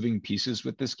lot of moving pieces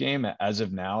with this game as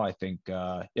of now. I think,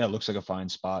 it looks like a fine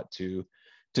spot to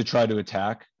try to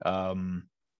attack.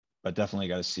 But definitely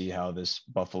got to see how this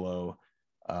Buffalo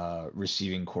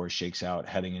receiving core shakes out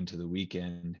heading into the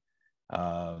weekend.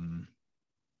 Allen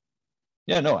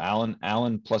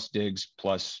plus Diggs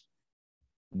plus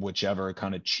whichever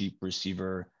kind of cheap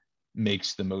receiver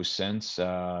makes the most sense.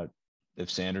 If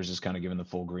Sanders is kind of given the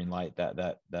full green light,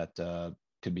 that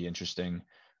could be interesting.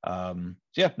 I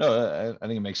think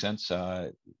it makes sense.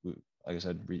 Like I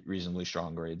said, reasonably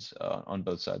strong grades on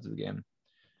both sides of the game.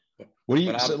 What do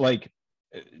you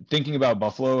thinking about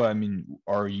Buffalo? I mean,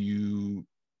 are you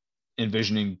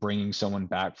envisioning bringing someone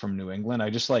back from New England?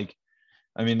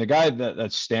 The guy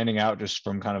that's standing out just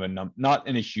from kind of not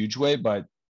in a huge way, but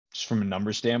just from a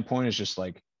number standpoint, is just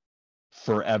like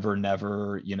forever,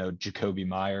 never, Jacoby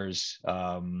Myers.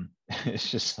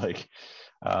 It's just like,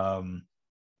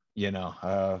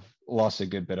 lost a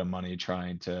good bit of money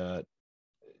trying to,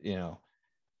 Well,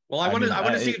 I want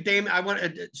to see if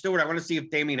Stuart. I want to see if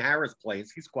Damian Harris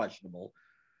plays. He's questionable.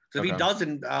 So if he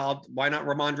doesn't, why not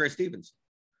Ramondre Stevenson?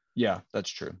 Yeah, that's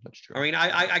true. I mean,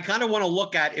 I kind of want to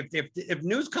look at if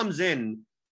news comes in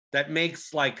that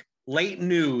makes like late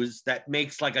news that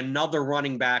makes like another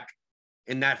running back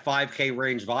in that 5K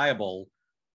range viable,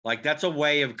 like that's a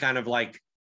way of kind of like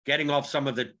getting off some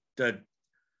of the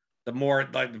more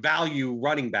like value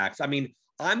running backs. I mean,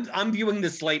 I'm viewing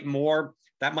this slate more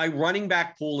that my running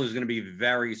back pool is going to be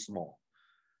very small,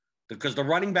 because the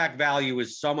running back value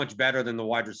is so much better than the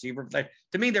wide receiver.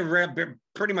 To me, there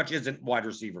pretty much isn't wide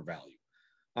receiver value,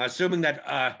 assuming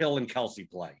that Hill and Kelsey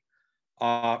play.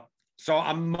 So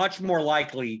I'm much more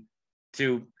likely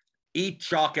to eat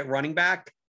chalk at running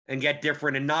back and get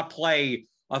different and not play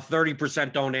a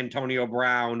 30% owned Antonio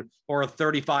Brown or a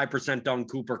 35% owned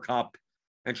Cooper Kupp,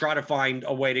 and try to find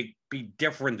a way to be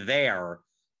different there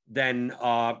than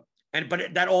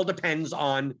but that all depends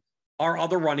on, are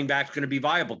other running backs going to be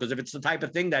viable? Because if it's the type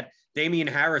of thing that Damian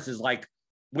Harris is like,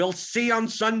 we'll see on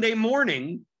Sunday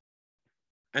morning,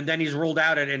 and then he's ruled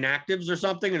out at inactives or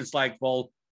something, and it's like,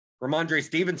 well, Ramondre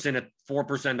Stevenson at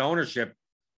 4% ownership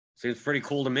seems pretty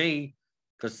cool to me.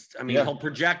 Because, I mean, he won't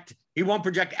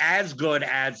project as good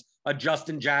as a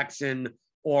Justin Jackson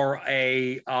or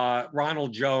a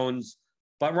Ronald Jones,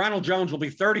 but Ronald Jones will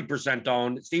be 30%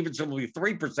 owned. Stevenson will be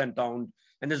 3% owned.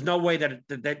 And there's no way that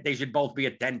they should both be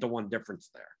a 10-1 difference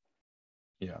there.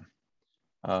 Yeah.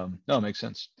 No, it makes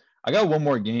sense. I got one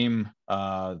more game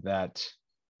that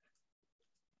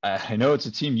I know it's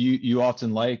a team you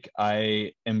often like.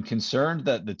 I am concerned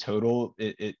that the total,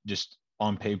 it just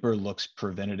on paper looks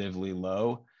preventatively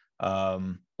low.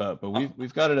 But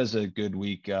we've got it as a good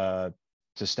week to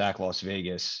stack Las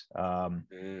Vegas.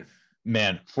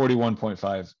 Man,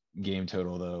 41.5 game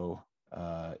total though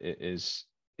is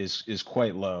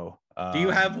quite low. Do you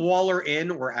have Waller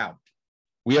in or out?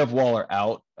 We have Waller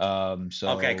out.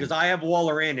 Okay, because I have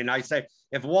Waller in, and I say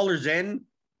if Waller's in,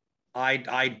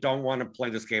 I don't want to play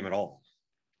this game at all.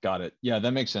 Got it. Yeah,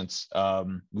 that makes sense.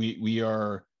 We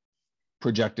are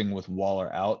projecting with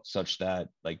Waller out such that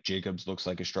like Jacobs looks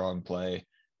like a strong play,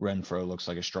 Renfro looks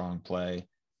like a strong play.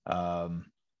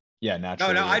 Yeah,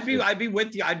 naturally. No, I'd be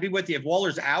with you. I'd be with you if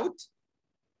Waller's out.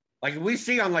 Like if we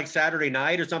see on like Saturday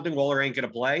night or something, Waller ain't going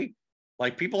to play.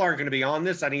 Like people aren't going to be on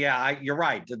this. I mean, yeah, you're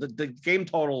right. The game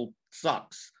total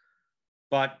sucks,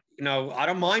 but you know, I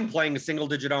don't mind playing a single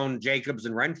digit own Jacobs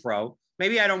and Renfro.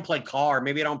 Maybe I don't play Carr.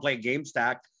 Maybe I don't play Game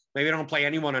Stack. Maybe I don't play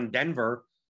anyone on Denver.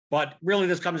 But really,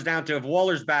 this comes down to if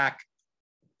Waller's back,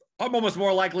 I'm almost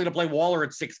more likely to play Waller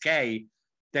at 6K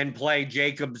than play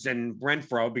Jacobs and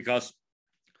Renfro because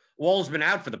Waller's been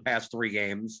out for the past 3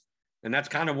 games. And that's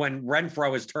kind of when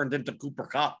Renfro has turned into Cooper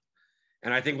Kupp.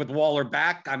 And I think with Waller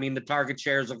back, I mean, the target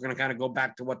shares are going to kind of go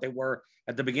back to what they were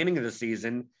at the beginning of the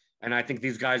season. And I think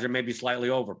these guys are maybe slightly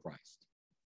overpriced.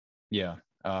 Yeah.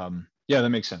 Yeah, that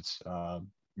makes sense.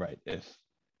 Right. If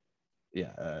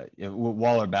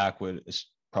Waller back would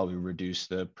probably reduce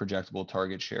the projectable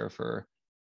target share for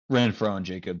Renfro and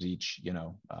Jacobs each,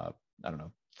 I don't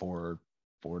know, 4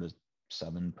 to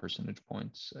 7 percentage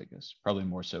points, I guess. Probably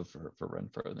more so for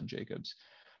Renfro than Jacobs.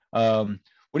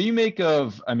 What do you make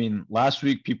of, I mean, last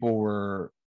week people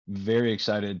were very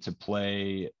excited to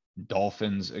play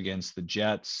Dolphins against the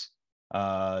Jets.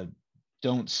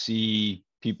 Don't see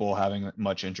people having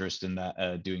much interest in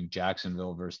that, doing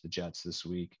Jacksonville versus the Jets this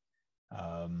week.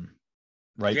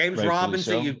 Right. James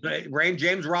Robinson,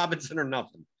 James Robinson or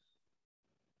nothing.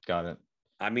 Got it.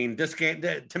 I mean, this game,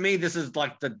 to me, this is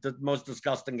like the most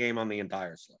disgusting game on the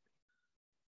entire slate.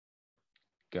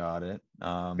 Got it.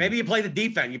 Maybe you play the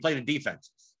defense. You play the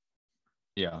defenses.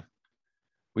 Yeah.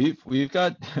 We've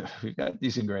got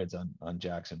decent grades on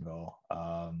Jacksonville.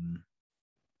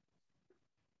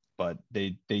 But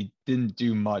they didn't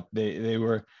do much. They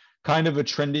were kind of a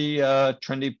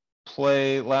trendy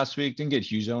play last week. Didn't get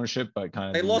huge ownership, but kind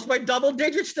of they lost by double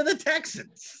digits to the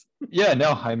Texans. Yeah,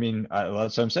 no, I mean,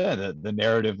 that's what I'm saying. The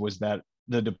narrative was that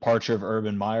the departure of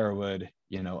Urban Meyer would,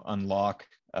 unlock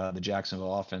the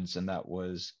Jacksonville offense, and that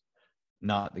was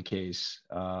not the case.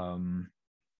 Let's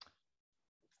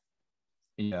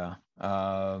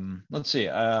see.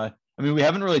 I mean, we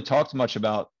haven't really talked much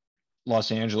about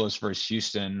Los Angeles versus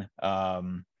Houston,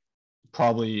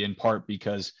 probably in part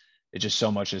because it just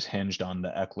so much is hinged on the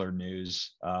Eckler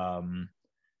news.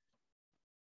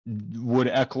 Would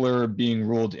Eckler being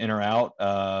ruled in or out,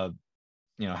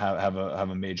 have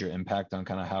a major impact on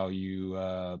kind of how you?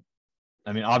 I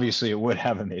mean, obviously, it would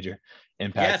have a major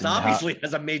impact. Yes, obviously, it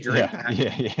has a major impact.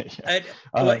 Yeah. And,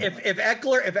 if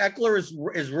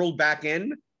Eckler is ruled back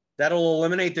in, that'll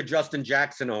eliminate the Justin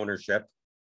Jackson ownership,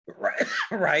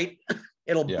 right?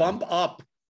 It'll bump up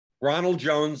Ronald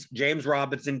Jones, James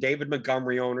Robinson, David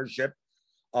Montgomery ownership.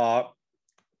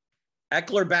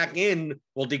 Eckler back in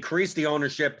will decrease the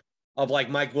ownership of like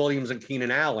Mike Williams and Keenan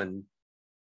Allen.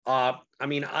 I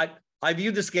mean, I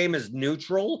view this game as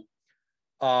neutral.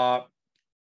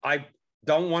 I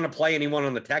don't want to play anyone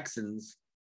on the Texans.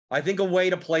 I think a way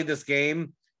to play this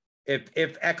game, if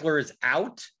Eckler is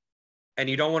out and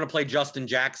you don't want to play Justin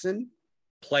Jackson,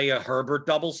 play a Herbert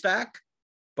double stack.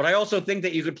 But I also think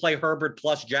that you could play Herbert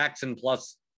plus Jackson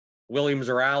plus Williams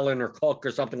or Allen or Cook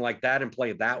or something like that and play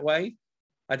it that way.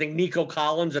 I think Nico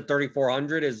Collins at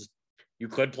 3,400 you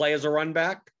could play as a run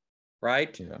back,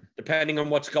 right? Yeah. Depending on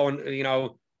what's going,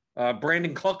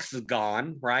 Brandon Cooks is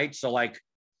gone, right? So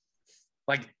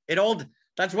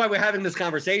that's why we're having this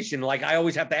conversation. Like, I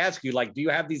always have to ask you, like, do you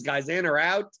have these guys in or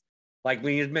out? Like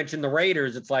when you mentioned the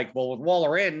Raiders, it's like, well, with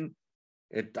Waller in,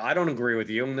 I don't agree with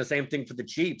you. And the same thing for the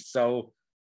Chiefs. So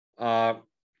It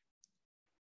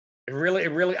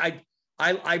really,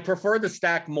 I prefer the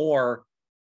stack more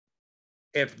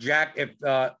if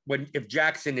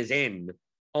Jackson is in,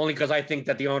 only because I think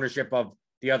that the ownership of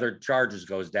the other Chargers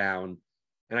goes down,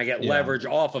 and I get leverage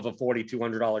off of a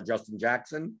 $4,200 Justin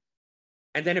Jackson.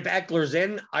 And then if Eckler's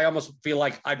in, I almost feel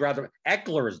like I'd rather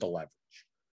Eckler is the leverage,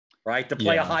 right? To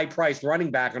play a high-priced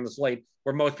running back on the slate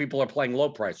where most people are playing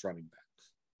low-priced running backs.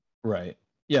 Right.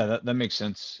 Yeah, that makes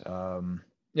sense.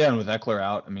 Yeah, and with Eckler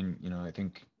out, I mean, I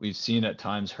think we've seen at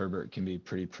times Herbert can be a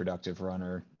pretty productive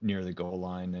runner near the goal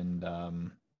line,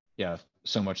 and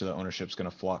so much of the ownership's going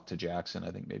to flock to Jackson.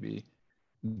 I think maybe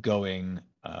going,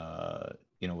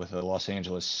 with a Los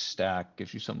Angeles stack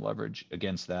gives you some leverage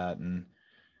against that, and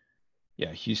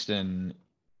Houston,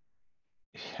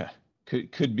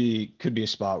 could be a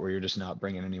spot where you're just not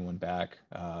bringing anyone back.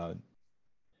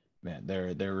 Man,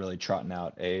 they're really trotting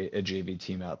out a JV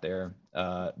team out there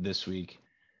this week.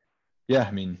 Yeah,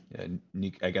 I mean,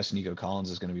 I guess Nico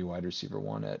Collins is going to be wide receiver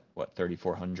 1 at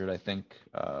 3,400, I think.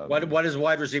 What does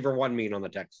wide receiver 1 mean on the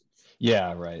Texans?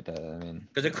 Yeah, right. I mean,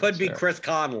 because it could be fair. Chris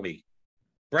Conley,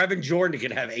 Brevin Jordan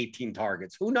could have 18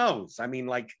 targets. Who knows? I mean,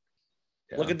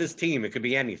 look at this team. It could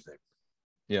be anything.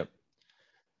 Yep.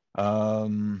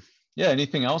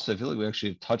 Anything else? I feel like we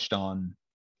actually touched on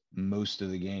most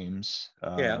of the games.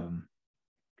 Well,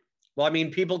 I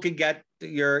mean, people could get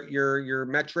your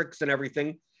metrics and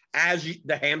everything as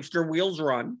the hamster wheels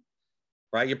run,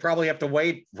 right? You probably have to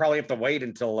wait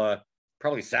until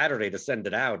probably Saturday to send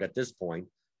it out at this point,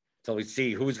 until we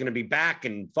see who's going to be back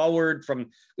and forward from.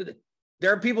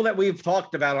 There are people that we've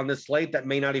talked about on this slate that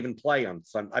may not even play on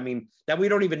Sunday. I mean, that we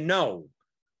don't even know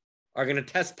are going to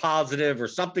test positive or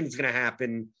something's going to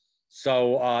happen.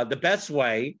 So the best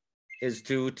way is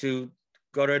to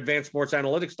go to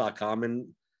advancedsportsanalytics.com and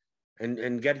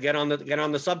get on the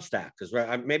Substack, because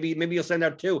maybe you'll send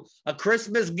out 2. A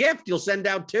Christmas gift you'll send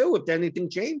out 2 if anything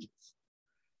changes.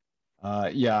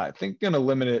 I think going to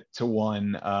limit it to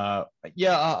 1.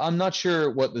 I'm not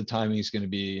sure what the timing is going to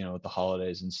be, with the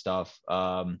holidays and stuff.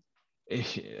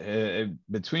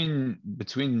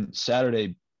 Between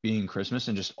Saturday being Christmas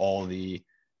and just all the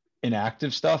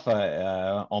inactive stuff,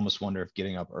 I almost wonder if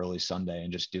getting up early Sunday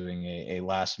and just doing a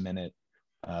last minute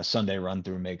Sunday run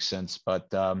through makes sense. But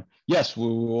yes,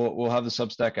 we'll have the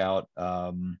Substack out.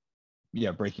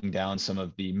 Breaking down some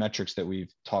of the metrics that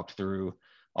we've talked through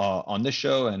on this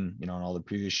show and on all the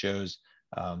previous shows.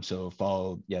 So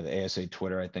follow the ASA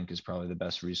Twitter, I think, is probably the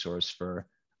best resource for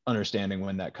understanding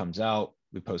when that comes out.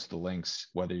 We post the links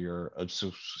whether you're a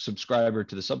subscriber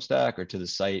to the Substack or to the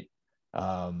site.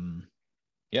 I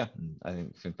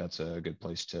think that's a good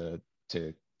place to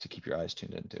keep your eyes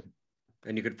tuned into.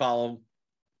 And you can follow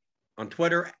on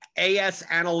Twitter AS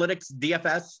Analytics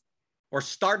DFS or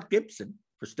Start Gibson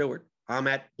for Stewart. I'm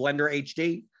at Blender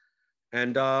HD.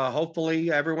 And hopefully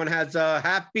everyone has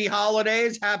happy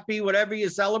holidays, happy whatever you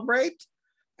celebrate.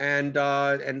 And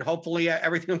hopefully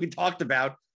everything we talked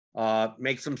about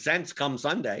makes some sense come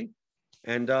Sunday.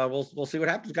 And we'll see what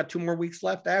happens. We've got 2 more weeks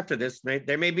left after this.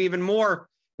 There may be even more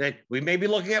that we may be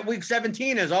looking at week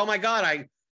 17 as, oh my God,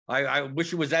 I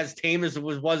wish it was as tame as it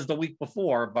was the week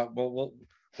before, but we'll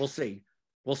see.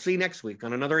 We'll see next week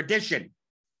on another edition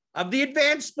of the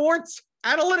Advanced Sports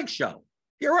Analytics Show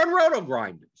here on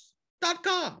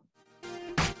RotoGrinders.com.